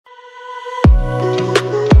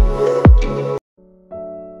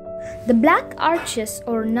The black arches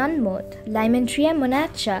or nun-moth, Lymantria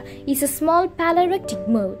Monacha, is a small palearctic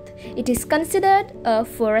moth. It is considered a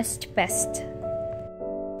forest pest.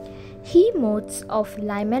 He-moths of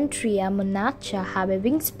Lymantria Monacha have a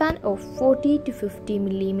wingspan of 40 to 50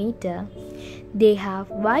 mm. They have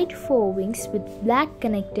white forewings with black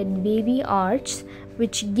connected wavy arches,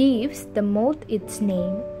 which gives the moth its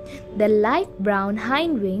name. The light brown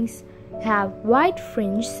hindwings have white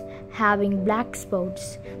fringes having black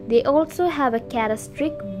spots. They also have a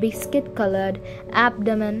characteristic biscuit-colored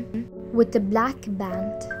abdomen with a black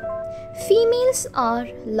band. Females are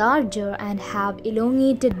larger and have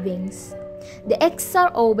elongated wings. The eggs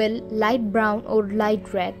are oval, light brown or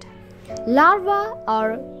light red. Larvae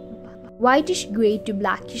are whitish grey to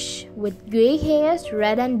blackish with grey hairs,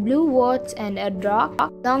 red and blue warts, and a dark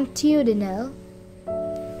longitudinal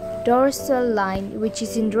dorsal line which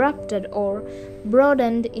is interrupted or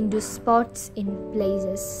broadened into spots in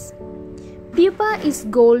places. Pupa is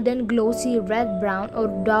golden, glossy red-brown or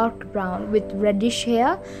dark brown with reddish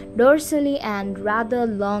hair dorsally and rather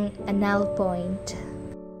long anal point.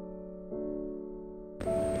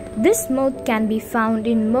 This moth can be found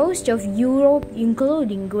in most of Europe,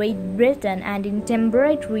 including Great Britain, and in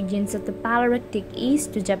temperate regions of the Palearctic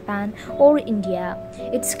east to Japan or India.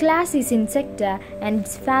 Its class is Insecta and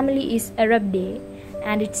its family is Arabidae,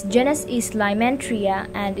 and its genus is Lymantria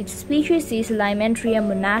and its species is Lymantria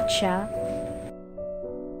Monacha.